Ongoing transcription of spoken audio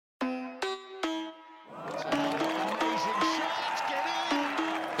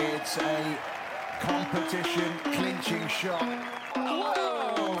It's a competition clinching shot.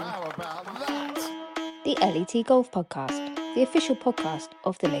 Whoa! How about that? The LET Golf Podcast, the official podcast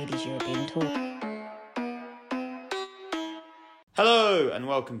of the Ladies European Tour. Hello and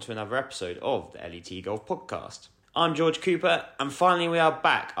welcome to another episode of the LET Golf Podcast. I'm George Cooper and finally we are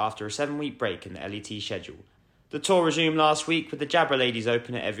back after a 7-week break in the LET schedule. The tour resumed last week with the Jabra Ladies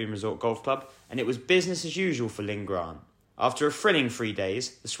Open at Evian Resort Golf Club and it was business as usual for Lynn Grant. After a thrilling 3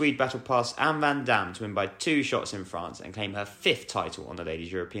 days, the Swede battled past Anne van Dam to win by 2 shots in France and claim her 5th title on the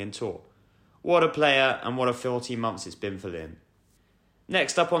Ladies European Tour. What a player and what a 14 months it's been for Lynn.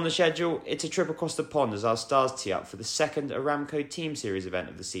 Next up on the schedule, it's a trip across the pond as our stars tee up for the second Aramco Team Series event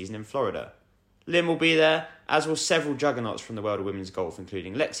of the season in Florida. Lynn will be there, as will several juggernauts from the world of women's golf,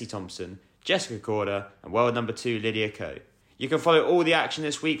 including Lexi Thompson, Jessica Korda, and world number 2 Lydia Ko. You can follow all the action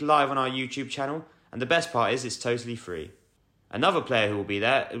this week live on our YouTube channel, and the best part is it's totally free. Another player who will be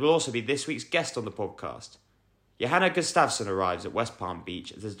there will also be this week's guest on the podcast. Johanna Gustavsson arrives at West Palm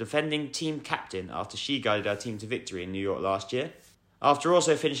Beach as the defending team captain after she guided our team to victory in New York last year. After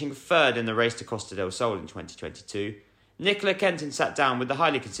also finishing 3rd in the race to Costa del Sol in 2022, Nicola Kenton sat down with the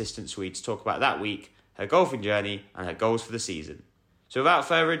highly consistent Swede to talk about that week, her golfing journey and her goals for the season. So without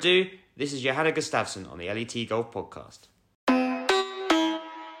further ado, this is Johanna Gustavsson on the LET Golf Podcast.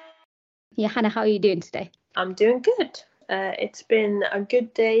 Johanna, how are you doing today? I'm doing good. It's been a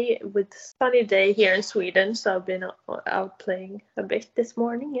good day with sunny day here in Sweden, so I've been out playing a bit this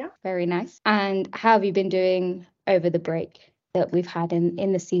morning, yeah. Very nice. And how have you been doing over the break that we've had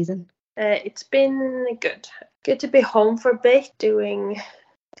in the season? It's been good. Good to be home for a bit, doing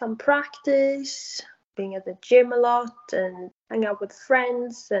some practice, being at the gym a lot and hang out with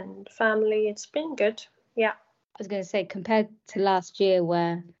friends and family. It's been good, yeah. I was going to say, compared to last year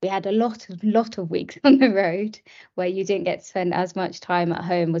where we had a lot of weeks on the road where you didn't get to spend as much time at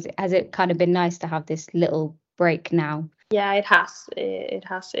home, has it kind of been nice to have this little break now? Yeah, it has. It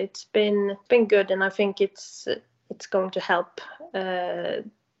has. It's been good, and I think it's going to help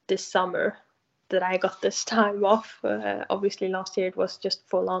this summer that I got this time off. Obviously, last year it was just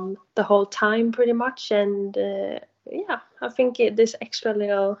full on the whole time pretty much, and yeah, I think this extra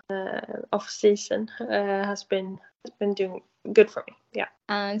little off season has been doing good for me. Yeah.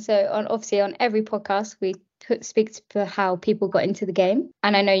 And so on every podcast we speak to how people got into the game,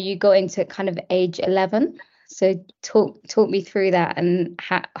 and I know you got into kind of age 11. So talk me through that, and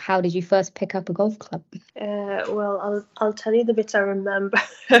how did you first pick up a golf club? Well, I'll tell you the bits I remember.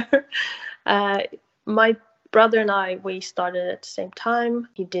 My brother and we started at the same time.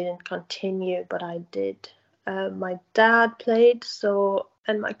 He didn't continue, but I did. My dad played,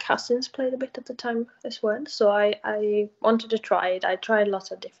 and my cousins played a bit at the time as well. So I wanted to try it. I tried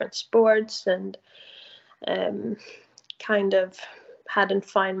lots of different sports and kind of hadn't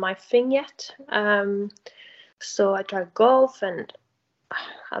found my thing yet. So I tried golf, and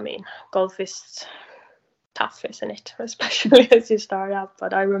I mean, golf is tough, isn't it? Especially as you start out.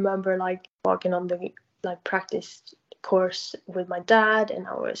 But I remember walking on the practice course with my dad, and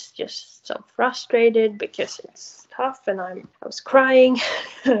I was just so frustrated because it's tough, and I was crying.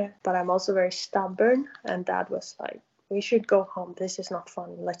 But I'm also very stubborn, and Dad was like, "We should go home. This is not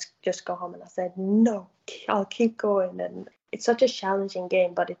fun. Let's just go home." And I said, "No, I'll keep going." And it's such a challenging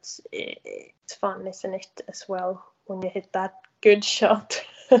game, but it's fun, isn't it, as well, when you hit that good shot,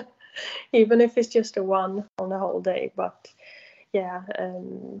 even if it's just a one on the whole day. But yeah,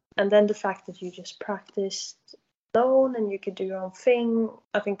 and then the fact that you just practiced alone and you could do your own thing,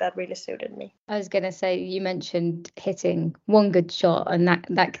 I think that really suited me. I was going to say, you mentioned hitting one good shot, and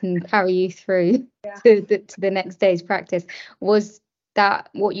that can carry you through to the next day's practice. Was that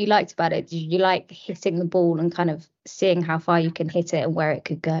what you liked about it? Did you like hitting the ball and kind of seeing how far you can hit it and where it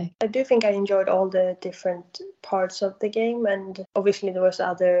could go? I do think I enjoyed all the different parts of the game, and obviously there was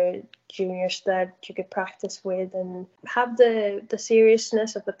other juniors that you could practice with and have the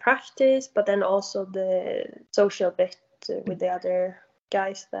seriousness of the practice, but then also the social bit with the other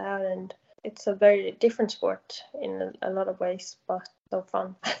guys there. And it's a very different sport in a lot of ways, but so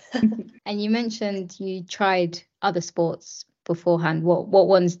fun. And you mentioned you tried other sports beforehand. What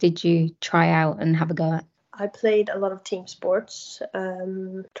ones did you try out and have a go at? I played a lot of team sports,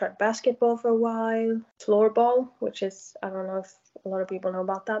 tried basketball for a while, floorball, which is, I don't know if a lot of people know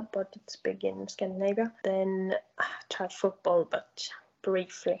about that, but it's big in Scandinavia. Then I tried football, but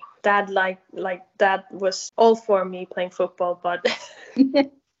briefly. Dad Dad was all for me playing football, but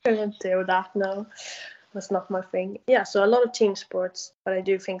couldn't do that, no. Was not my thing. Yeah, so a lot of team sports, but I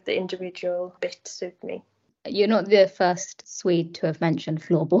do think the individual bit suit me. You're not the first Swede to have mentioned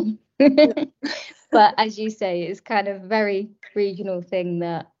floorball. But as you say, it's kind of a very regional thing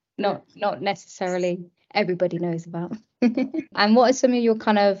that not necessarily everybody knows about. And what are some of your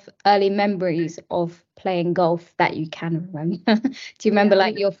kind of early memories of playing golf that you can remember? Do you remember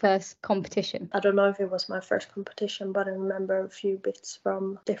like your first competition? I don't know if it was my first competition, but I remember a few bits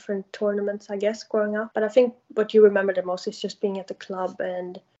from different tournaments, I guess, growing up. But I think what you remember the most is just being at the club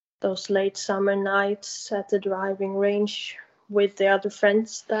and those late summer nights at the driving range with the other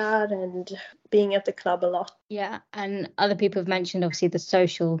friends there and being at the club a lot. Yeah, and other people have mentioned obviously the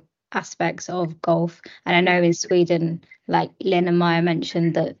social aspects of golf. And I know in Sweden, like Lynn and Maya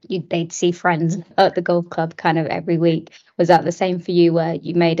mentioned that they'd see friends at the golf club kind of every week. Was that the same for you, where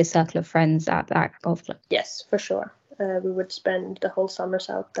you made a circle of friends at that golf club? Yes, for sure. We would spend the whole summers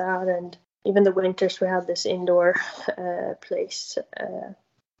out there, and even the winters we had this indoor place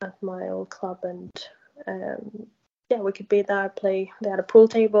at my old club, and we could be there, play. They had a pool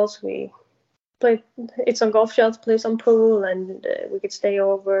tables. We played, hit some golf shots, play some pool, and we could stay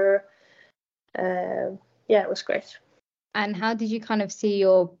over. It was great. And how did you kind of see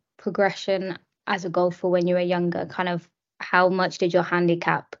your progression as a golfer when you were younger? Kind of how much did your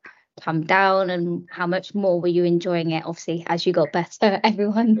handicap come down, and how much more were you enjoying it? Obviously, as you got better,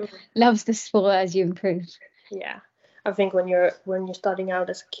 everyone loves the sport as you improve. Yeah, I think when you're starting out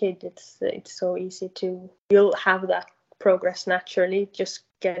as a kid, it's so easy you'll have that progress naturally, just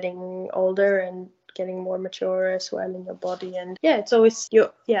getting older and getting more mature as well in your body. And it's always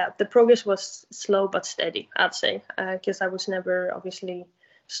the progress was slow but steady, I'd say, because I was never obviously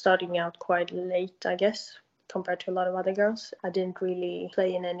starting out quite late, I guess, compared to a lot of other girls. I didn't really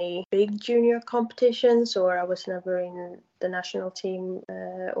play in any big junior competitions, or I was never in the national team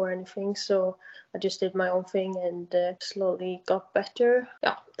or anything, so I just did my own thing and slowly got better.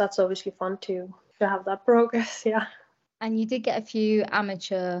 That's obviously fun to have that progress. And you did get a few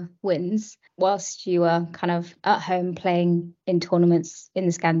amateur wins whilst you were kind of at home playing in tournaments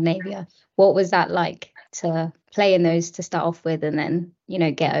in Scandinavia. What was that like to play in those to start off with and then,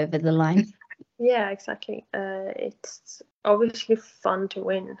 get over the line? Yeah, exactly. It's obviously fun to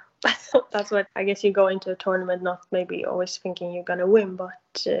win. That's what I guess you go into a tournament not maybe always thinking you're going to win,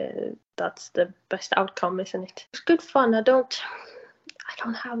 but that's the best outcome, isn't it? It's good fun. I don't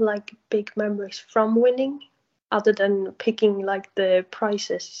have like big memories from winning, other than picking like the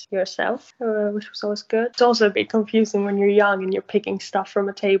prizes yourself, which was always good. It's also a bit confusing when you're young and you're picking stuff from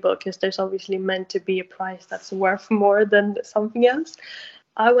a table, because there's obviously meant to be a prize that's worth more than something else.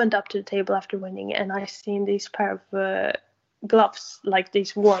 I went up to the table after winning and I seen these pair of gloves, like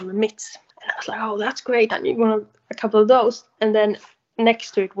these warm mitts. And I was like, oh, that's great. I need a couple of those. And then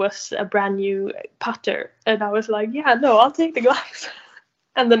next to it was a brand new putter. And I was like, yeah, no, I'll take the gloves.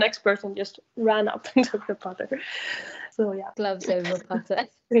 And the next person just ran up and took the putter. So, yeah. Gloves over putter.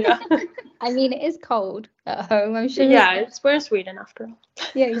 Yeah. I mean, it is cold at home, I'm sure. Yeah, we're in Sweden after all.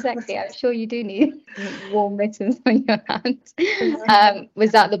 Yeah, exactly. I'm sure you do need warm mittens on your hands.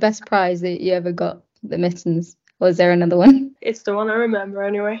 Was that the best prize that you ever got, the mittens? Or was there another one? It's the one I remember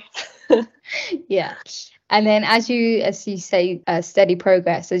anyway. Yeah. And then as you say, steady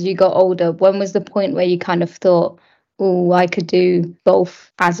progress, as you got older, when was the point where you kind of thought, oh, I could do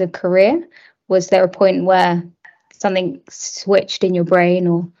golf as a career? Was there a point where something switched in your brain,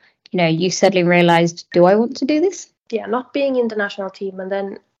 or, you suddenly realized, do I want to do this? Yeah, not being in the national team, and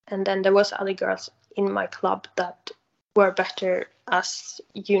then there was other girls in my club that were better as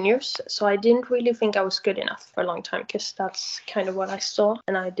juniors, so I didn't really think I was good enough for a long time, because that's kind of what I saw,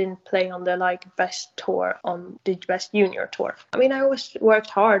 and I didn't play on the best tour, on the best junior tour. I mean, I always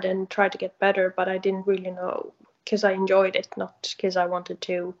worked hard and tried to get better, but I didn't really know, because I enjoyed it, not because I wanted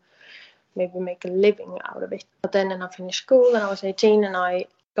to maybe make a living out of it. But then I finished school and I was 18 and I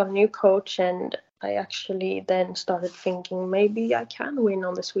got a new coach, and I actually then started thinking maybe I can win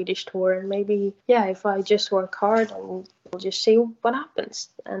on the Swedish tour, and maybe, if I just work hard and we'll just see what happens.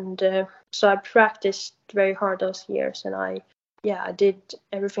 And so I practiced very hard those years, and I did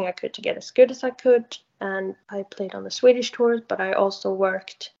everything I could to get as good as I could. And I played on the Swedish tours, but I also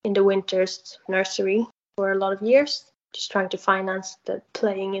worked in the winters nursery for a lot of years, just trying to finance the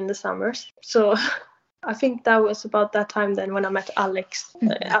playing in the summers. So I think that was about that time then when I met Alex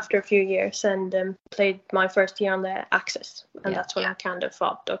after a few years, and played my first year on the Access. And that's when I kind of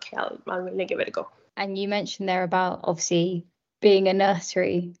thought, okay, I'll really give it a go. And you mentioned there about obviously being a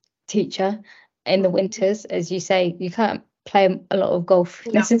nursery teacher in the winters. As you say, you can't play a lot of golf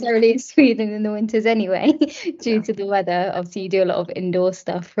necessarily in Sweden in the winters anyway, due to the weather. Obviously, you do a lot of indoor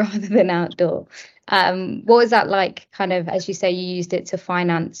stuff rather than outdoor. What was that like, kind of, as you say, you used it to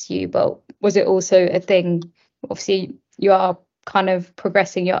finance you, but was it also a thing, obviously you are kind of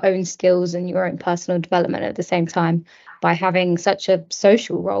progressing your own skills and your own personal development at the same time by having such a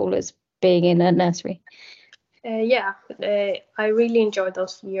social role as being in a nursery? I really enjoyed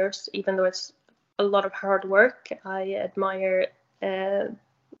those years, even though it's a lot of hard work. I admire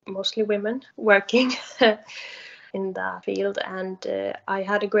mostly women working in that field, and I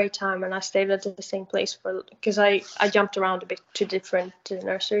had a great time, and I stayed at the same place because I jumped around a bit to different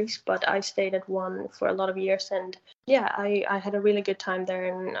nurseries, but I stayed at one for a lot of years, and I had a really good time there.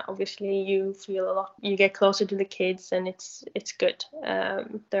 And obviously you feel a lot, you get closer to the kids, and it's good.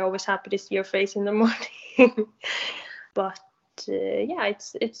 They're always happy to see your face in the morning. But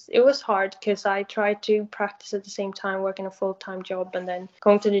it was hard because I tried to practice at the same time, working a full-time job, and then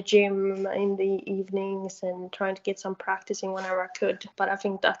going to the gym in the evenings and trying to get some practicing whenever I could. But I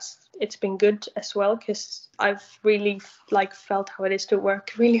think it's been good as well, because I've really felt how it is to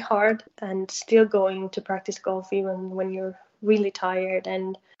work really hard and still going to practice golf even when you're really tired,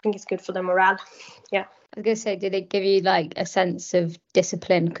 and I think it's good for the morale. Yeah. I was going to say, did it give you a sense of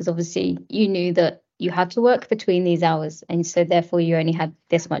discipline? Because obviously you knew that you had to work between these hours, and so therefore you only had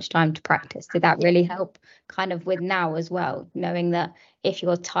this much time to practice. Did that really help kind of with now as well, knowing that if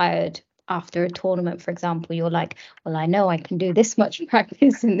you're tired after a tournament, for example, you're like, well, I know I can do this much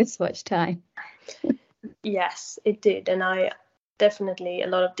practice in this much time? Yes, it did. And I definitely a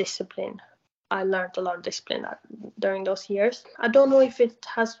lot of discipline. I learned a lot of discipline during those years. I don't know if it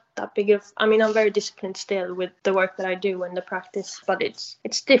has that big of, I mean, I'm very disciplined still with the work that I do and the practice, but it's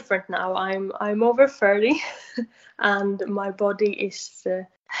different now. I'm over 30 and my body is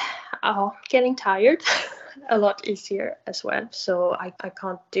getting tired a lot easier as well. So I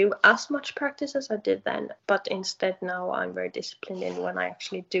can't do as much practice as I did then, but instead now I'm very disciplined in when I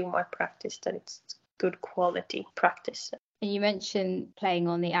actually do my practice, that it's good quality practice. And you mentioned playing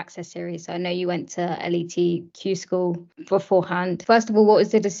on the Access Series. So I know you went to LET Q School beforehand. First of all, what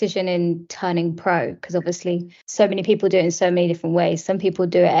was the decision in turning pro? Because obviously so many people do it in so many different ways. Some people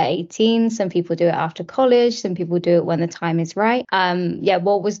do it at 18, some people do it after college, some people do it when the time is right.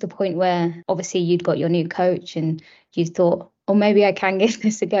 What was the point where obviously you'd got your new coach and you thought, oh, maybe I can give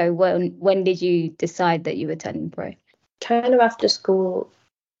this a go? When did you decide that you were turning pro? Kind of after school.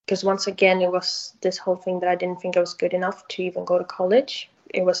 Because once again, it was this whole thing that I didn't think I was good enough to even go to college.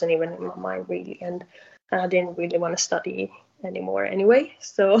 It wasn't even in my mind really, and I didn't really want to study anymore anyway.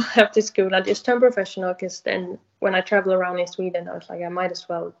 So after school, I just turned professional, because then when I travel around in Sweden, I was like, I might as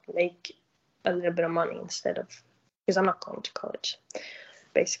well make a little bit of money instead of, because I'm not going to college,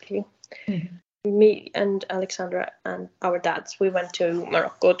 basically. Mm-hmm. Me and Alexandra and our dads, we went to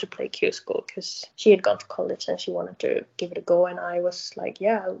Morocco to play Q School because she had gone to college and she wanted to give it a go. And I was like,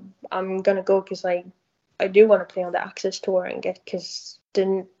 yeah, I'm going to go because I do want to play on the Access Tour and get, because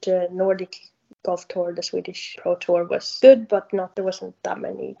the Nordic Golf Tour, the Swedish Pro Tour, was good, but there wasn't that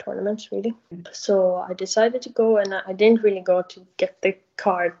many tournaments really. So I decided to go, and I didn't really go to get the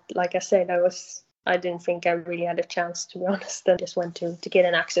card. Like I said, I didn't think I really had a chance, to be honest. I just went to get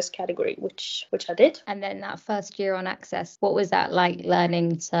an Access category, which I did. And then that first year on Access, what was that like,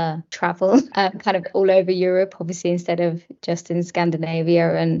 learning to travel kind of all over Europe, obviously, instead of just in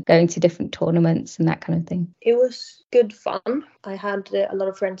Scandinavia, and going to different tournaments and that kind of thing? It was good fun. I had a lot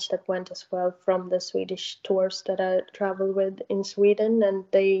of friends that went as well from the Swedish tours that I traveled with in Sweden, and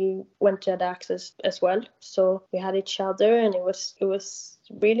they went to the Access as well. So we had each other, and it was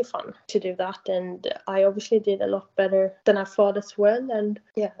really fun to do that, and I obviously did a lot better than I thought as well. And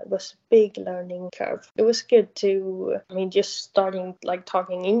it was a big learning curve. It was good to, just starting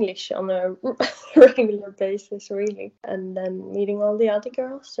talking English on a regular basis really, and then meeting all the other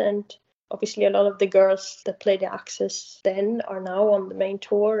girls. And obviously a lot of the girls that played the Access then are now on the main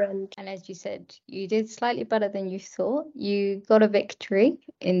tour. And as you said, you did slightly better than you thought. You got a victory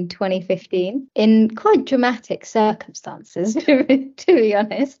in 2015 in quite dramatic circumstances, to be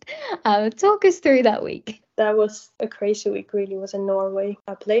honest. Talk us through that week. That was a crazy week, really. It was in Norway.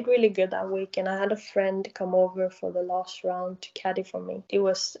 I played really good that week, and I had a friend come over for the last round to caddy for me. It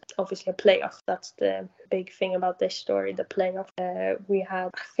was obviously a playoff. That's the big thing about this story, the playoff. We had,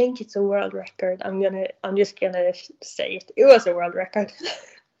 I think it's a world record. I'm just gonna say it. It was a world record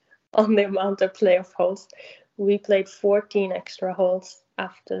on the amount of playoff holes. We played 14 extra holes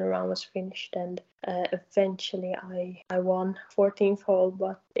after the round was finished, and eventually I won 14th hole,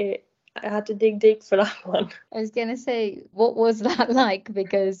 but I had to dig deep for that one. I was going to say, what was that like?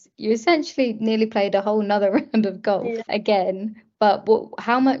 Because you essentially nearly played a whole nother round of golf again. But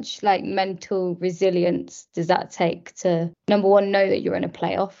how much mental resilience does that take to, number one, know that you're in a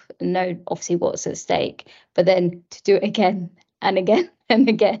playoff and know obviously what's at stake, but then to do it again and again and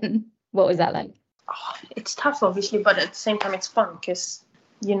again? What was that like? it's tough, obviously, but at the same time, it's fun because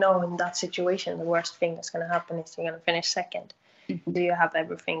in that situation, the worst thing that's going to happen is you're going to finish second. Mhm. So you have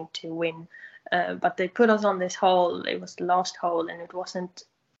everything to win. But they put us on this hole. It was the last hole, and it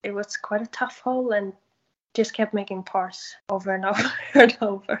was quite a tough hole, and just kept making pars over and over and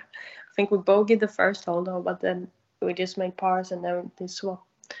over. I think we bogeyed the first hole though, but then we just made pars, and then they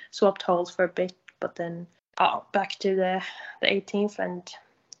swapped holes for a bit, but then back to the 18th, and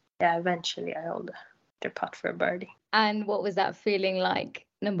eventually I held the putt for a birdie. And what was that feeling like?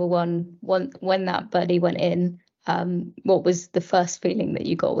 Number one, when that birdie went in, what was the first feeling that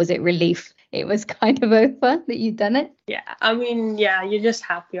you got? Was it relief? It was kind of over that you'd done it? Yeah, I mean, you're just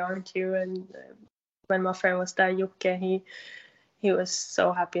happy, aren't you? And when my friend was there, Jocke, he was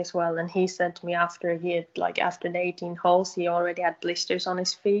so happy as well. And he said to me after the 18 holes, he already had blisters on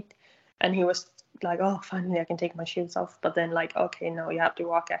his feet. And he was like, oh, finally I can take my shoes off. But then okay, no, you have to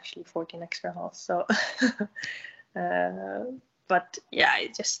walk actually 14 extra holes. So, but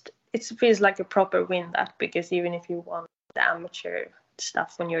it feels like a proper win, that, because even if you won the amateur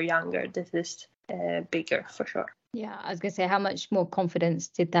stuff when you're younger, this is bigger for sure. Yeah, I was going to say, how much more confidence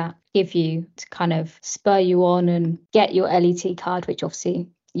did that give you to kind of spur you on and get your LET card, which obviously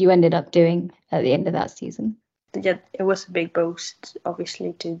you ended up doing at the end of that season? Yeah, it was a big boost,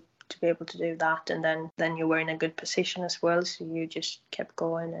 obviously, to be able to do that. And then you were in a good position as well, so you just kept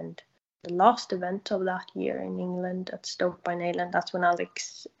going. And the last event of that year in England at Stoke-by-Nayland, that's when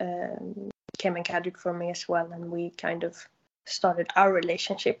Alex came and caddied for me as well, and we kind of started our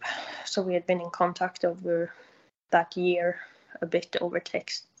relationship. So we had been in contact over that year a bit over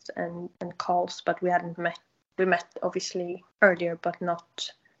texts and calls, but we hadn't met. We met obviously earlier, but not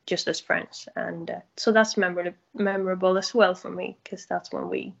just as friends. And so that's memorable as well for me, because that's when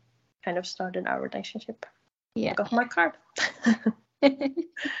we kind of started our relationship. Yeah. I got my card.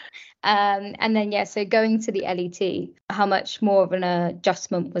 And then, so going to the LET, how much more of an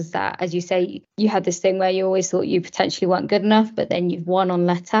adjustment was that? As you say, you had this thing where you always thought you potentially weren't good enough, but then you've won on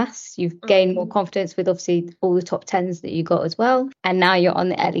Letas. You've gained more confidence with obviously all the top 10s that you got as well. And now you're on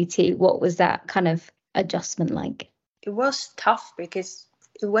the LET. What was that kind of adjustment like? It was tough because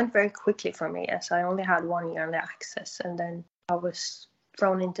it went very quickly for me, as I only had 1 year on the Access, and then I was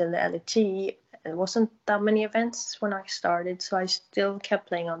thrown into the LET. It wasn't that many events when I started, so I still kept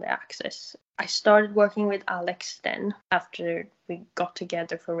playing on the Access. I started working with Alex then, after we got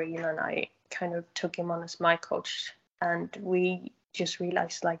together for real, and I kind of took him on as my coach. And we just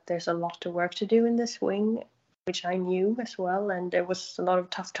realized there's a lot of work to do in this swing, which I knew as well. And there was a lot of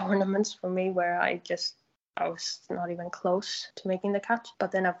tough tournaments for me where I was not even close to making the cut.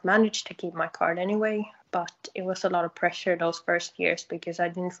 But then I've managed to keep my card anyway. But it was a lot of pressure those first years because I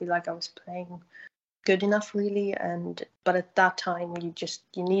didn't feel like I was playing good enough really. But at that time you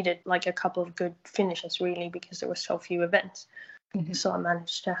needed a couple of good finishes really, because there were so few events. Mm-hmm. So I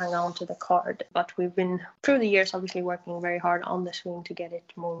managed to hang on to the card. But we've been through the years obviously working very hard on the swing to get it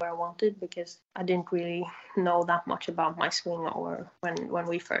more where I wanted, because I didn't really know that much about my swing or when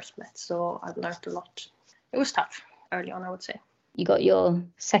we first met. So I've learned a lot. It was tough early on, I would say. You got your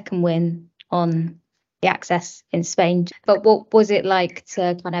second win on the Access in Spain. But what was it like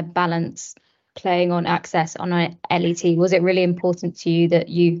to kind of balance playing on Access on an LET? Was it really important to you that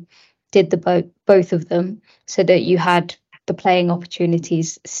you did both of them so that you had the playing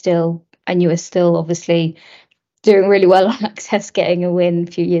opportunities still, and you were still obviously doing really well on Access, getting a win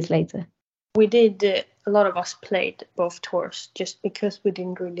a few years later? We did. A lot of us played both tours just because we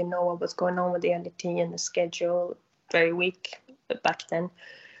didn't really know what was going on with the LET and the schedule. Very weak back then.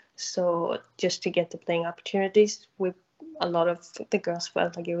 So just to get the playing opportunities, a lot of the girls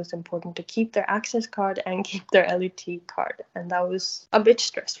felt like it was important to keep their Access card and keep their LET card. And that was a bit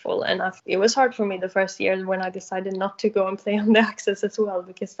stressful. And it was hard for me the first year when I decided not to go and play on the Access as well,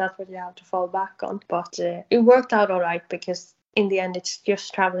 because that's what you have to fall back on. But it worked out all right, because in the end, it's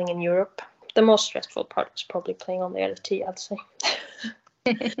just traveling in Europe. The most stressful part was probably playing on the LET, I'd say.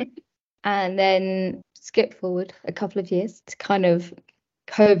 And then skip forward a couple of years to kind of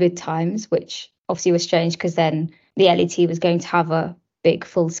COVID times, which obviously was strange because then the LET was going to have a big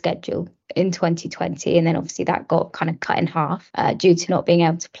full schedule in 2020, and then obviously that got kind of cut in half due to not being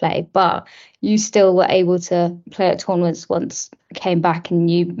able to play. But you still were able to play at tournaments once came back, and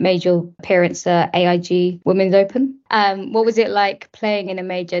you made your appearance at AIG Women's Open. What was it like playing in a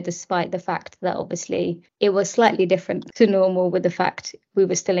major, despite the fact that obviously it was slightly different to normal, with the fact we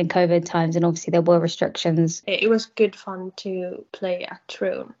were still in COVID times and obviously there were restrictions? It was good fun to play at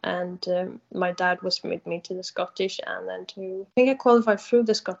Troon, and my dad was with me to the Scottish, and then I think I qualified through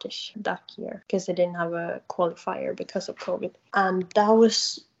the Scottish that year because they didn't have a qualifier because of COVID. And that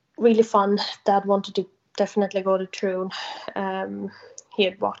was really fun. Dad wanted to definitely go to Troon. He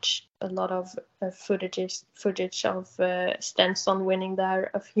had watched a lot of footage of Stenson winning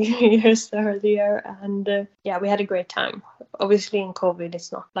there a few years earlier, and we had a great time. Obviously, in COVID,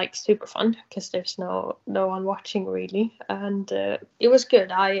 it's not like super fun because there's no one watching really, and it was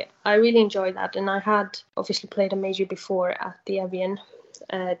good. I really enjoyed that, and I had obviously played a major before at the Evian.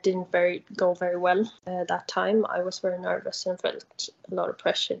 Didn't go very well that time. I was very nervous and felt a lot of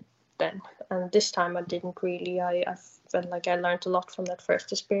pressure then, and this time I didn't really. I felt like I learned a lot from that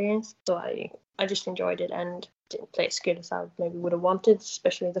first experience, so I just enjoyed it and didn't play as good as I maybe would have wanted,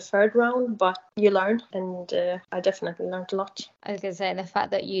 especially the third round, but you learn, and I definitely learned a lot. I was going to say, the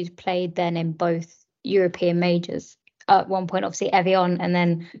fact that you played then in both European majors, at one point obviously Evian, and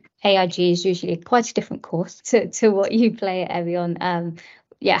then AIG is usually quite a different course to what you play at Evian.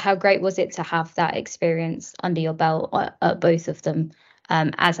 How great was it to have that experience under your belt at both of them?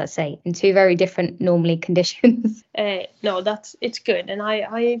 As I say, in two very different normally conditions. No, it's good, and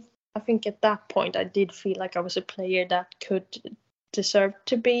I think at that point I did feel like I was a player that could deserve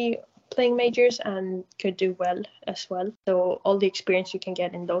to be playing majors and could do well as well. So all the experience you can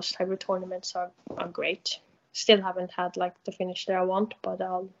get in those type of tournaments are great. Still haven't had like the finish that I want, but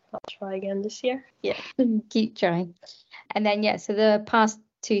I'll try again this year. Yeah, keep trying. And then so the past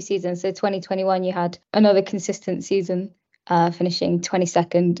 2 seasons, so 2021, you had another consistent season. Finishing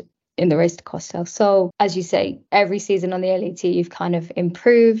 22nd in the race to Costel. So as you say, every season on the LET you've kind of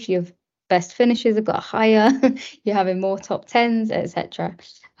improved, your best finishes have got higher, you're having more top 10s, etc.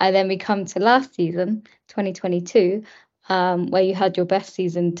 And then we come to last season, 2022, where you had your best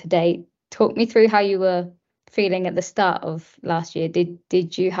season to date. Talk me through how you were feeling at the start of last year.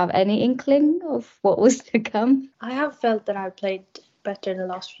 Did you have any inkling of what was to come? I have felt that I played better the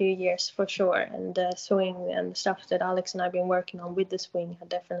last few years for sure, and the swing and the stuff that Alex and I've been working on with the swing had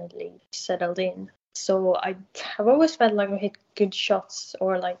definitely settled in. So I've always felt like I hit good shots,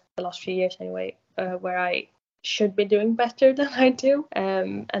 or like the last few years anyway, where I should be doing better than I do,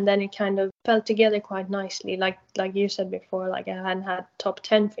 and then it kind of fell together quite nicely. Like you said before, like I hadn't had top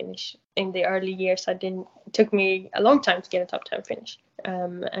 10 finish in the early years. It took me a long time to get a top 10 finish,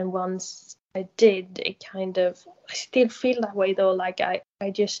 and once I did, it kind of, I still feel that way though, like I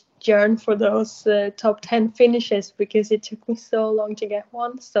just yearn for those top 10 finishes because it took me so long to get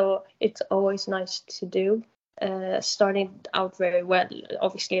one, so it's always nice to do. Started out very well,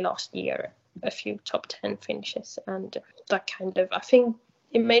 obviously last year, a few top 10 finishes, and that kind of, I think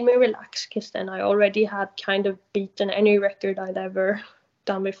it made me relax because then I already had kind of beaten any record I'd ever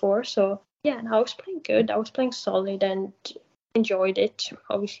done before, so yeah, and I was playing good, I was playing solid and enjoyed it.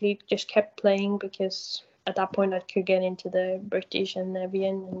 Obviously just kept playing because at that point I could get into the British and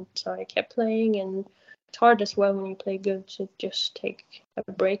Evian, and so I kept playing, and it's hard as well when you play good to just take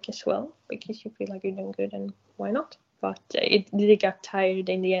a break as well because you feel like you're doing good, and why not? But it did get tired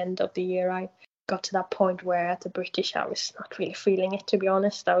in the end of the year. I got to that point where at the British I was not really feeling it, to be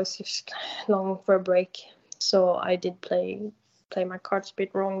honest. I was just longing for a break, so I did play my cards a bit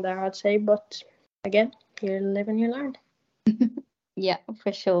wrong there, I'd say, but again, you live and you learn. Yeah,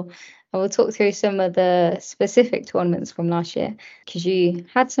 for sure. And we'll talk through some of the specific tournaments from last year because you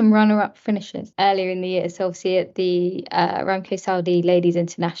had some runner-up finishes earlier in the year. So obviously at the Aramco Saudi Ladies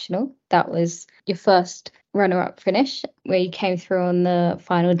International, that was your first runner-up finish where you came through on the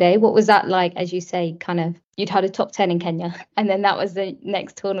final day. What was that like? As you say, kind of you'd had a top 10 in Kenya, and then that was the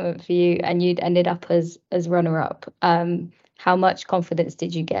next tournament for you, and you'd ended up as runner-up. How much confidence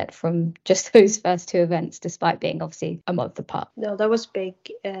did you get from just those first 2 events, despite being obviously a month apart? No, that was big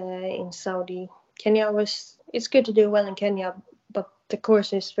in Saudi. Kenya it's good to do well in Kenya, but the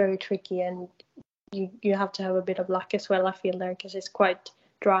course is very tricky, and you have to have a bit of luck as well, I feel, there, because it's quite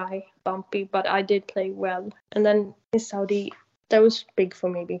dry, bumpy, but I did play well. And then in Saudi, that was big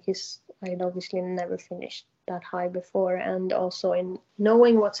for me because I had obviously never finished that high before, and also in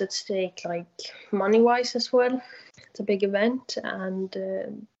knowing what's at stake, like money-wise as well. It's a big event,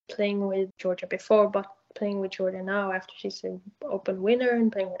 and playing with Georgia before, but playing with Georgia now after she's an Open winner,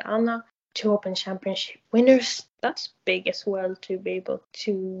 and playing with Anna, 2 Open Championship winners, that's big as well, to be able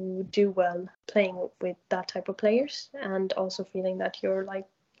to do well playing with that type of players, and also feeling that you're like,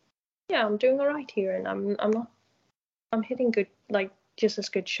 yeah, I'm doing all right here, and I'm hitting good, like just as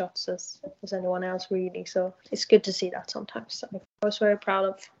good shots as anyone else really. So it's good to see that sometimes. I was very proud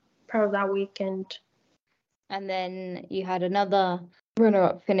of that weekend. And then you had another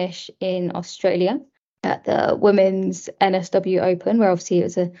runner-up finish in Australia at the Women's NSW Open, where obviously it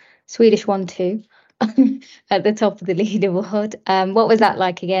was a Swedish 1-2 at the top of the leaderboard. What was that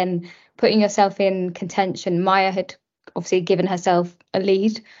like again, putting yourself in contention? Maya had obviously given herself a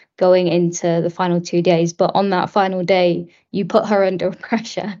lead going into the final 2 days. But on that final day, you put her under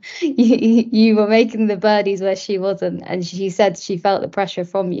pressure. You were making the birdies where she wasn't, and she said she felt the pressure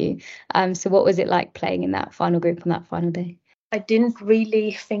from you. So what was it like playing in that final group on that final day? I didn't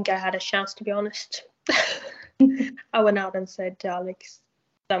really think I had a chance, to be honest. I went out and said to Alex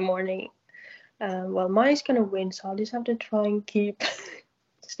that morning, well, Maya's going to win, so I'll just have to try and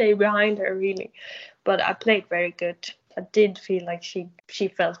stay behind her, really. But I played very good. I did feel like she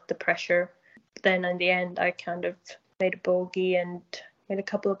felt the pressure. Then in the end, I kind of made a bogey and made a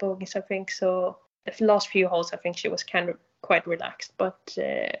couple of bogeys, I think. So the last few holes, I think she was kind of quite relaxed. But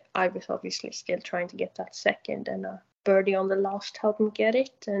I was obviously still trying to get that second, and a birdie on the last helped me get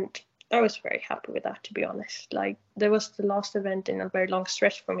it. And I was very happy with that, to be honest. Like, there was the last event in a very long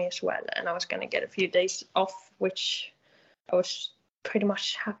stretch for me as well, and I was going to get a few days off, which I was pretty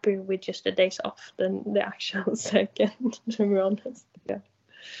much happier with just the days off than the actual second, to be honest. Yeah.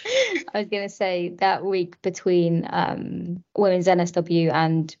 I was going to say that week between women's NSW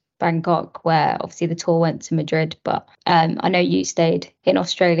and Bangkok, where obviously the tour went to Madrid, but I know you stayed in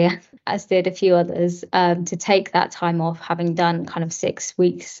Australia, as did a few others, to take that time off, having done kind of 7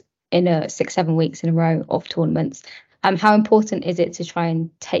 weeks in a row of tournaments. How important is it to try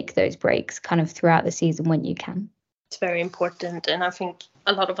and take those breaks kind of throughout the season when you can? It's very important, and I think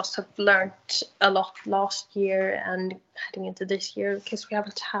a lot of us have learned a lot last year and heading into this year, because we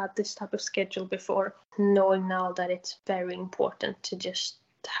haven't had this type of schedule before, knowing now that it's very important to just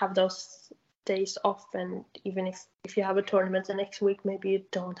have those days off. And even if you have a tournament the next week, maybe you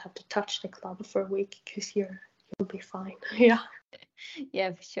don't have to touch the club for a week, because you'll be fine.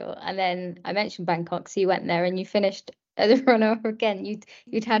 Yeah, for sure. And then I mentioned Bangkok, so you went there and you finished as a runner-up again.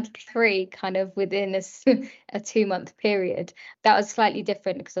 You'd had 3 kind of within a 2-month period. That was slightly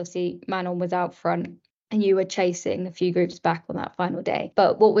different because obviously Manon was out front and you were chasing a few groups back on that final day.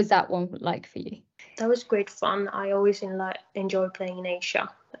 But what was that one like for you? That was great fun. I always enjoy playing in Asia.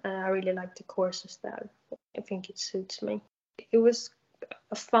 I really like the courses there. I think it suits me. It was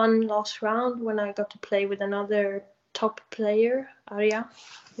a fun last round when I got to play with another top player, Arya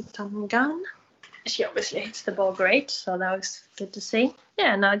Tangan. She obviously hits the ball great, so that was good to see.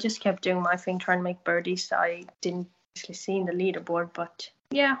 Yeah, and I just kept doing my thing, trying to make birdies. I didn't actually see in the leaderboard, but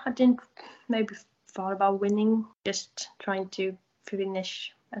yeah, I didn't maybe thought about winning, just trying to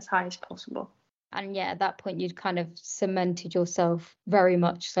finish as high as possible. And yeah, at that point, you'd kind of cemented yourself very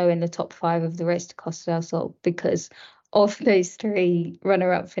much so in the top 5 of the race to Costa del Sol because of those 3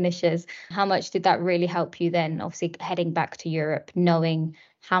 runner-up finishes. How much did that really help you then, obviously heading back to Europe, knowing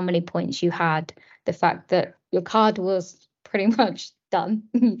how many points you had, the fact that your card was pretty much done.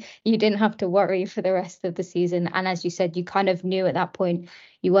 You didn't have to worry for the rest of the season. And as you said, you kind of knew at that point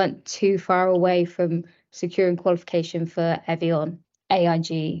you weren't too far away from securing qualification for Evian,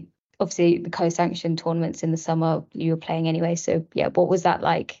 AIG, obviously the co-sanctioned tournaments in the summer you were playing anyway. So yeah, what was that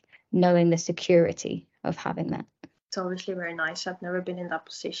like, knowing the security of having that? It's obviously very nice. I've never been in that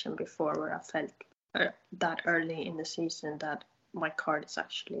position before where I felt that early in the season that my card is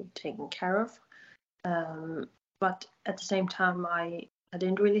actually taken care of. But at the same time, I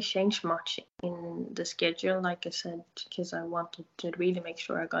didn't really change much in the schedule, like I said, because I wanted to really make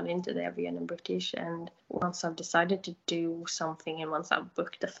sure I got into the Evian and British. And once I've decided to do something and once I've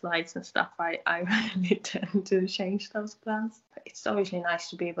booked the flights and stuff, I really tend to change those plans. It's obviously nice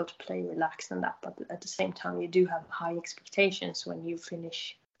to be able to play relaxed and that, but at the same time, you do have high expectations when you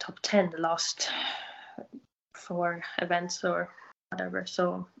finish top 10 the last 4 events or whatever.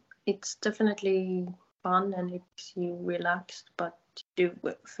 So it's definitely fun and it makes you relaxed, but you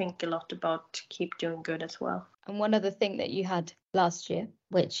do think a lot about keep doing good as well. And one other thing that you had last year,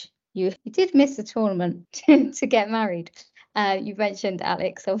 which you did miss the tournament to get married. You mentioned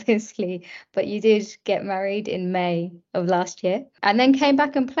Alex, obviously, but you did get married in May of last year and then came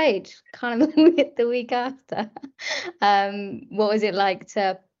back and played kind of the week after. What was it like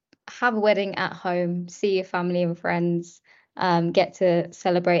to have a wedding at home, see your family and friends, get to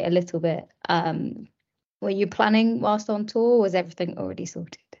celebrate a little bit? Were you planning whilst on tour, or was everything already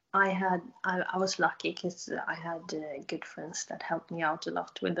sorted? I was lucky because I had good friends that helped me out a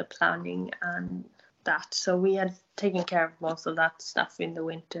lot with the planning and that. So we had taken care of most of that stuff in the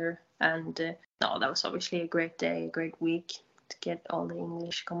winter. And that was obviously a great day, a great week to get all the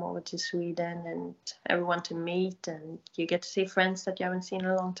English come over to Sweden and everyone to meet. And you get to see friends that you haven't seen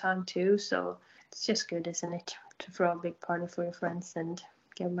in a long time too. So it's just good, isn't it, to throw a big party for your friends and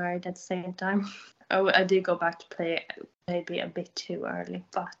get married at the same time. I did go back to play maybe a bit too early,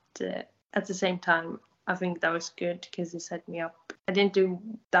 but at the same time, I think that was good because it set me up. I didn't do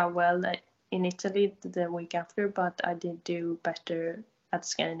that well in Italy the week after, but I did do better at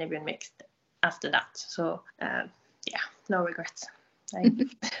Scandinavian mixed after that. So no regrets.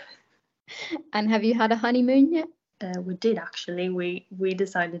 And have you had a honeymoon yet? We did actually. We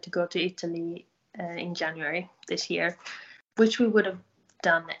decided to go to Italy in January this year, which we would have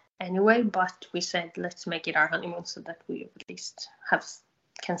done anyway, but we said let's make it our honeymoon so that we at least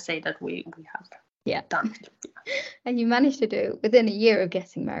can say that we have done it. And you managed to do it within a year of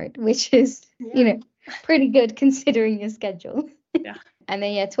getting married, which is pretty good considering your schedule. Yeah. And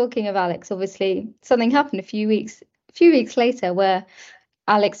then talking of Alex, obviously something happened a few weeks later where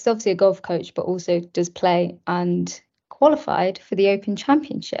Alex is obviously a golf coach, but also does play and qualified for the Open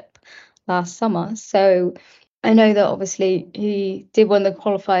Championship last summer. So I know that obviously he did one of the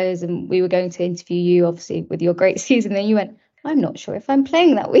qualifiers and we were going to interview you, obviously, with your great season. Then you went, I'm not sure if I'm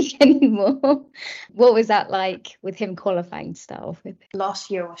playing that week anymore. What was that like with him qualifying to start off with? Last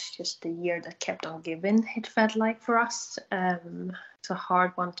year was just the year that kept on giving, it felt like, for us. It's a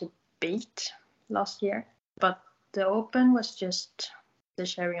hard one to beat last year. But the Open was just the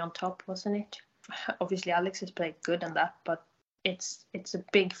cherry on top, wasn't it? Obviously, Alex has played good in that, but it's a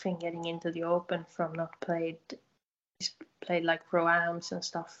big thing getting into the Open from he's played like Pro-Ams and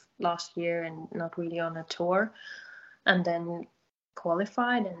stuff last year and not really on a tour. And then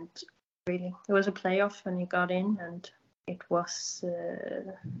qualified, and really it was a playoff and he got in, and it was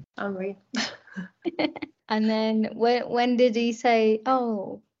unreal. And then when did he say,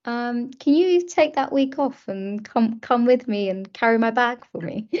 can you take that week off and come with me and carry my bag for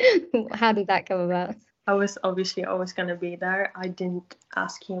me? How did that come about? I was obviously always going to be there. I didn't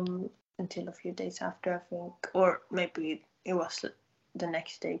ask him until a few days after, I think, or maybe it was the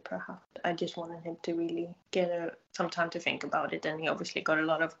next day perhaps. I just wanted him to really get some time to think about it, and he obviously got a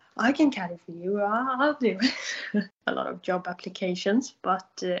lot of, I can carry for you, I'll do it. A lot of job applications,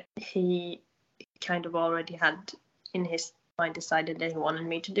 but he kind of already had in his mind decided that he wanted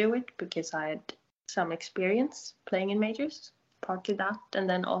me to do it because I had some experience playing in majors, partly that, and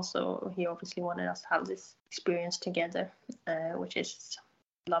then also he obviously wanted us to have this experience together, which is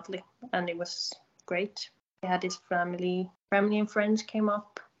lovely, and it was great. He had his family and friends came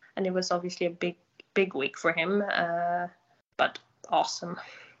up, and it was obviously a big week for him, but awesome,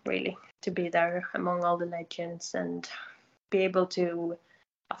 really, to be there among all the legends and be able to,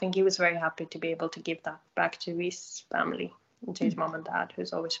 I think he was very happy to be able to give that back to his family and to his mom and dad,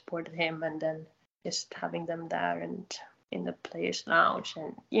 who's always supported him, and then just having them there and in the players' lounge,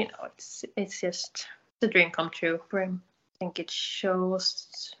 and it's just the dream come true for him. I think it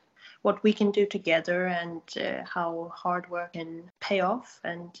shows what we can do together and how hard work can pay off,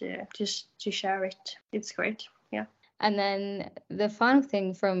 and just to share it. It's great. Yeah. And then the final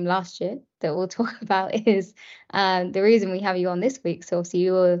thing from last year that we'll talk about is the reason we have you on this week. So obviously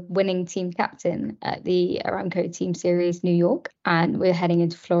you were winning team captain at the Aramco Team Series New York, and we're heading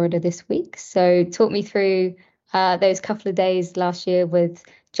into Florida this week. So talk me through those couple of days last year with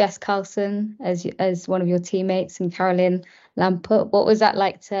Jess Carlson as one of your teammates and Caroline Lampert. What was that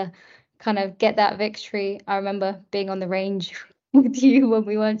like to kind of get that victory? I remember being on the range with you when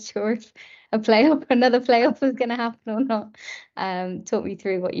we weren't sure if another playoff was going to happen or not. Talk me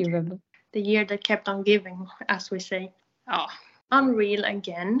through what you remember. The year that kept on giving, as we say. Unreal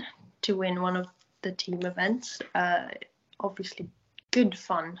again to win one of the team events. Obviously good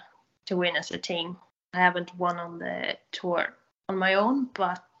fun to win as a team. I haven't won on the tour on my own,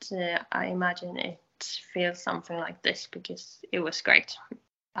 but I imagine it feels something like this because it was great.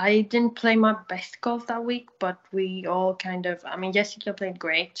 I didn't play my best golf that week, but we all Jessica played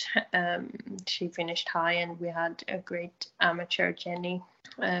great. She finished high, and we had a great amateur, Jenny,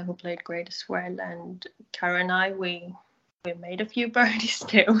 who played great as well. And Kara and I, we made a few birdies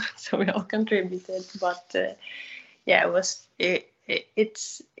too, so we all contributed. But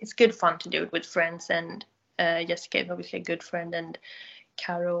it's good fun to do it with friends, and Jessica is obviously a good friend, and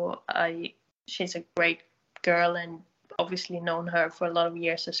Caro, she's a great girl, and obviously known her for a lot of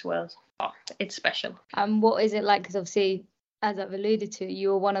years as well. It's special. And what is it like? Because obviously, as I've alluded to, you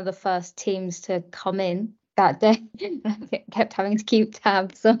were one of the first teams to come in that day. I kept having to keep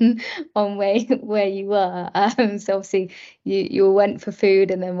tabs on where you were. So obviously, you went for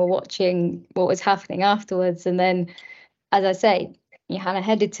food and then were watching what was happening afterwards. And then, as I say, Johanna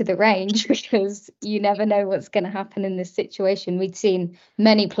headed to the range because you never know what's going to happen in this situation. We'd seen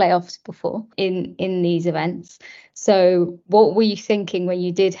many playoffs before in these events. So what were you thinking when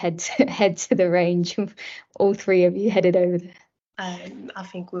you did head to the range? All three of you headed over there. I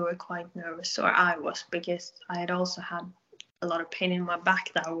think we were quite nervous, or I was, because I had also had a lot of pain in my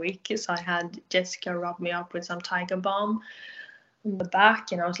back that week. So I had Jessica rub me up with some Tiger Balm. in the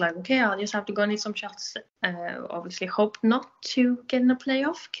back, and I was like, okay, I'll just have to go and hit some shots. Obviously hope not to get in a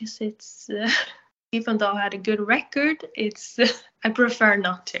playoff, because it's even though I had a good record, it's I prefer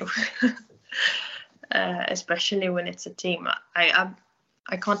not to. Especially when it's a team.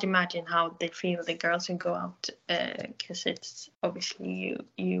 I can't imagine how they feel, the girls who go out, because it's obviously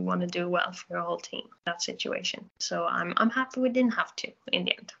you want to do well for your whole team, that situation. So I'm happy we didn't have to in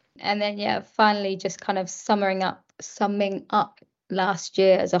the end. And then finally just kind of summing up last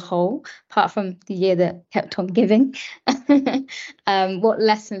year as a whole, apart from the year that kept on giving. What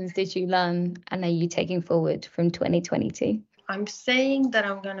lessons did you learn and are you taking forward from 2022? I'm saying that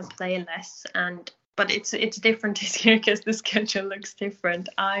I'm gonna play less, but it's different this year because the schedule looks different.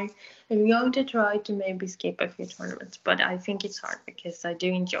 I am going to try to maybe skip a few tournaments, but I think it's hard because I do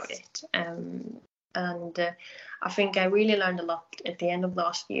enjoy it. And I think I really learned a lot at the end of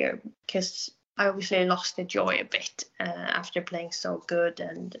last year, because I obviously lost the joy a bit after playing so good,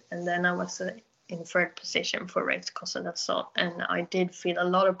 and then I was in third position for race Gustavsson, and I did feel a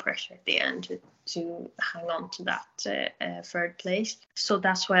lot of pressure at the end to hang on to that third place. So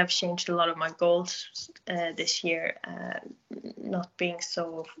that's why I've changed a lot of my goals this year, not being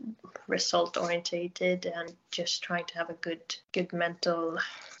so result orientated and just trying to have a good mental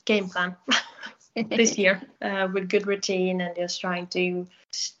game plan this year, with good routine, and just trying to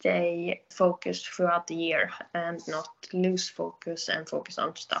stay focused throughout the year and not lose focus and focus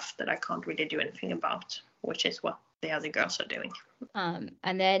on stuff that I can't really do anything about, which is what the other girls are doing. And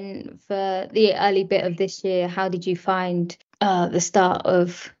then for the early bit of this year, how did you find the start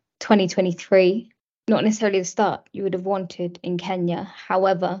of 2023? Not necessarily the start you would have wanted in Kenya.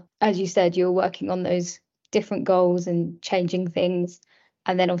 However, as you said, you were working on those different goals and changing things,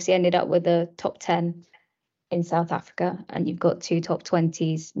 and then obviously ended up with a top 10 in South Africa, and you've got 2 top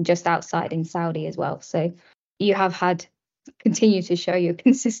 20s just outside in Saudi as well. So you have continue to show your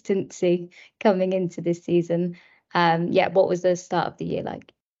consistency coming into this season. What was the start of the year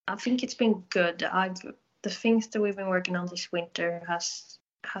like? I think it's been good. The things that we've been working on this winter has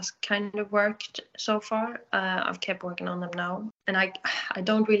kind of worked so far. I've kept working on them now, and I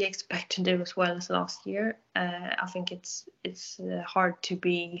don't really expect to do as well as last year. I think it's hard to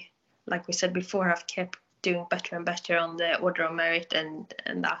be, like we said before, I've kept doing better and better on the order of merit and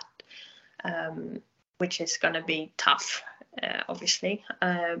that, which is going to be tough, obviously,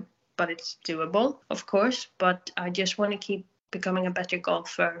 but it's doable, of course. But I just want to keep becoming a better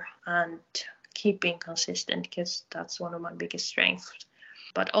golfer and keep being consistent, because that's one of my biggest strengths,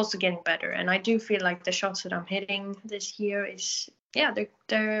 but also getting better. And I do feel like the shots that I'm hitting this year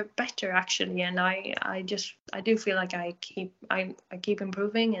they're better actually, and I do feel like I keep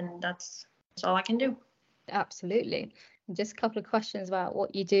improving, and that's all I can do. Absolutely. Just a couple of questions about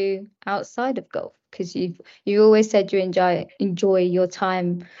what you do outside of golf, because you always said you enjoy your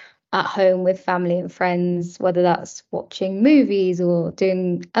time at home with family and friends, whether that's watching movies or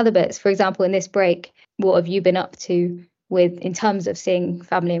doing other bits. For example, in this break, what have you been up to in terms of seeing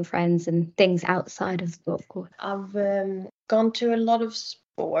family and friends and things outside of the golf course? I've gone to a lot of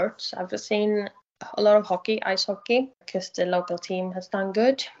sports. I've seen a lot of hockey, ice hockey, because the local team has done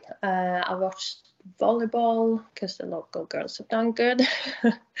good. I watched volleyball because the local girls have done good.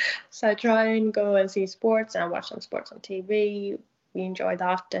 So I try and go and see sports, and I watch some sports on TV. We enjoy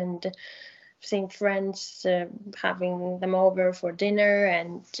that, and seeing friends, having them over for dinner,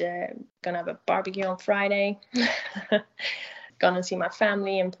 and gonna have a barbecue on Friday. Gonna see my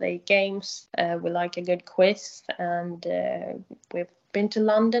family and play games. We like a good quiz, and we've been to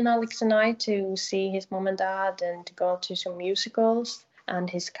London, Alex and I, to see his mom and dad and to go to some musicals. And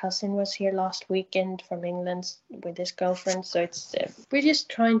his cousin was here last weekend from England with his girlfriend. So it's we just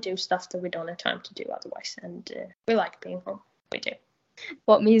try and do stuff that we don't have time to do otherwise, and we like being home. We do.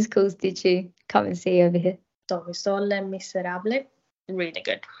 What musicals did you come and see over here? So we saw Les Miserables, really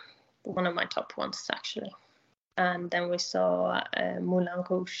good. One of my top ones, actually. And then we saw Moulin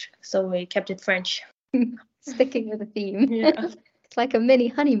Rouge. So we kept it French. Sticking with the theme. Yeah. It's like a mini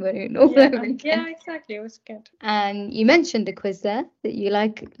honeymoon all over again. Yeah, exactly. It was good. And you mentioned a quiz there, that you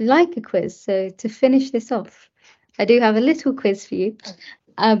like a quiz. So to finish this off, I do have a little quiz for you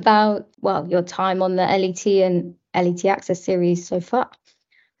about, your time on the LET and LET Access series so far.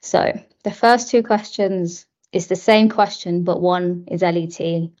 So the first 2 questions is the same question, but one is LET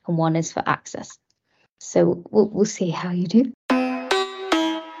and one is for Access. So we'll see how you do.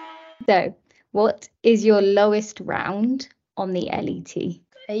 So what is your lowest round on the LET?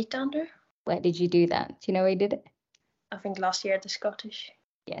 8 under. Where did you do that? Do you know where you did it? I think last year at the Scottish.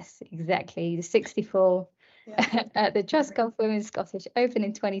 Yes, exactly. The 64 at the Trust Golf Women's Scottish Open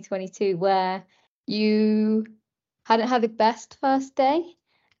in 2022, where you hadn't had the best first day,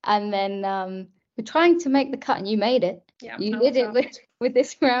 and then we're trying to make the cut, and you made it. Yeah, You I did was it with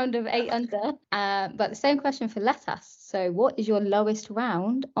this round of 8 under. But the same question for Letas. So, what is your lowest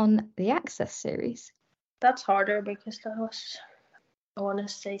round on the Access series? That's harder because that was, I want to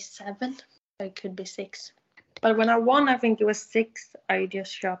say 7. It could be 6. But when I won, I think it was 6. I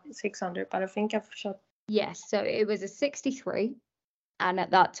just shot 600, but I think I've shot. Yes, so it was a 63, and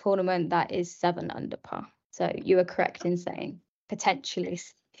at that tournament, that is 7 under par. So you were correct in saying potentially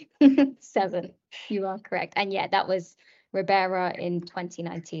 7. You are correct. And yeah, that was Ribera in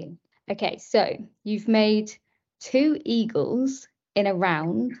 2019. Okay, so you've made 2 eagles in a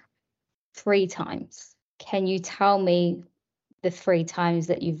round 3 times. Can you tell me the 3 times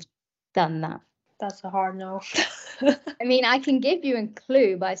that you've done that? That's a hard no. I mean, I can give you a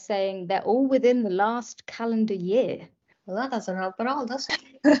clue by saying they're all within the last calendar year. Well, that doesn't help at all, does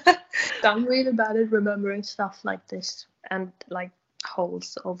it? I'm really bad at remembering stuff like this and like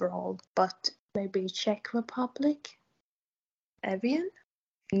holes overall. But maybe Czech Republic? Evian?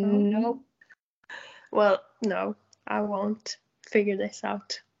 Nope. Well, no, I won't figure this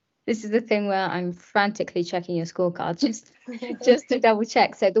out. This is the thing where I'm frantically checking your scorecard just to double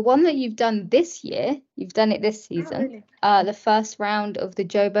check. So the one that you've done this year, you've done it this season. Really? The first round of the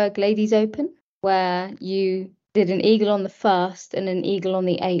Joburg Ladies Open, where you did an eagle on the 1st and an eagle on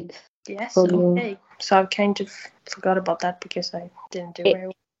the 8th. Yes, okay. So I kind of forgot about that because I didn't do very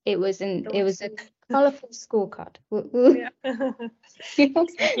well. It was a colourful scorecard. Yeah.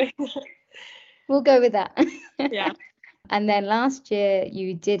 Exactly. We'll go with that. Yeah. And then last year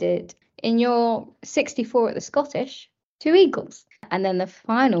you did it in your 64 at the Scottish, 2 eagles. And then the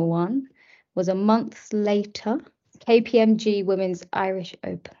final one was a month later, KPMG Women's Irish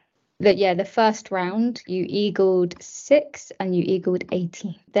Open. The first round you eagled 6 and you eagled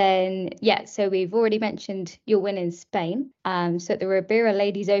 18. Then, so we've already mentioned your win in Spain. So at the Ribera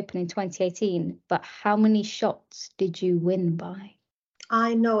Ladies Open in 2018, but how many shots did you win by?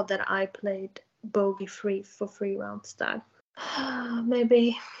 I know that I played bogey free for 3 rounds there.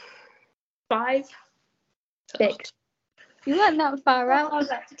 Maybe 5. 6. You weren't that far out.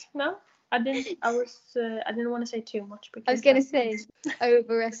 No, I didn't. I didn't want to say too much because I was going to say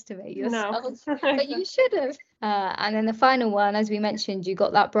overestimate yourself, No. But you should have. And then the final one, as we mentioned, you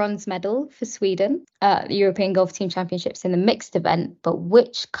got that bronze medal for Sweden at the European Golf Team Championships in the mixed event. But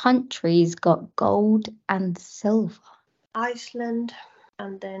which countries got gold and silver? Iceland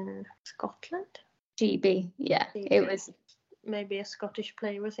and then Scotland. GB, yeah. GB. It was. Maybe a Scottish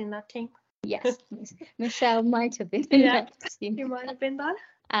player was in that team. Yes, Michelle might have been in that team. You might have been there.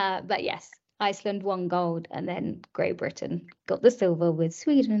 But yes, Iceland won gold, and then Great Britain got the silver, with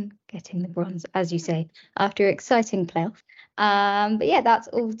Sweden getting the bronze, as you say, after an exciting playoff. But yeah, that's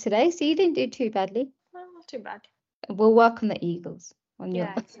all today. So you didn't do too badly. Well, not too bad. We'll work on the eagles.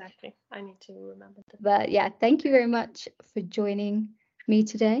 Yeah, exactly. I need to remember that. But yeah, thank you very much for joining me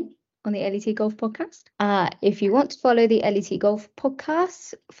today on the LET Golf Podcast. If you want to follow the LET Golf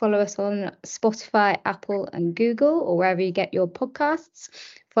Podcast, follow us on Spotify, Apple and Google, or wherever you get your podcasts.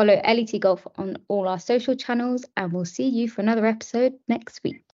 Follow LET Golf on all our social channels, and we'll see you for another episode next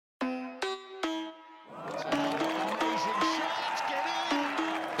week.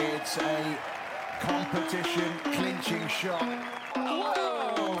 It's a competition clinching shot.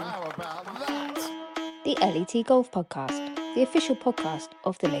 Whoa! How about that? The LET Golf Podcast, the official podcast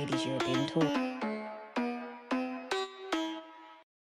of the Ladies European Tour.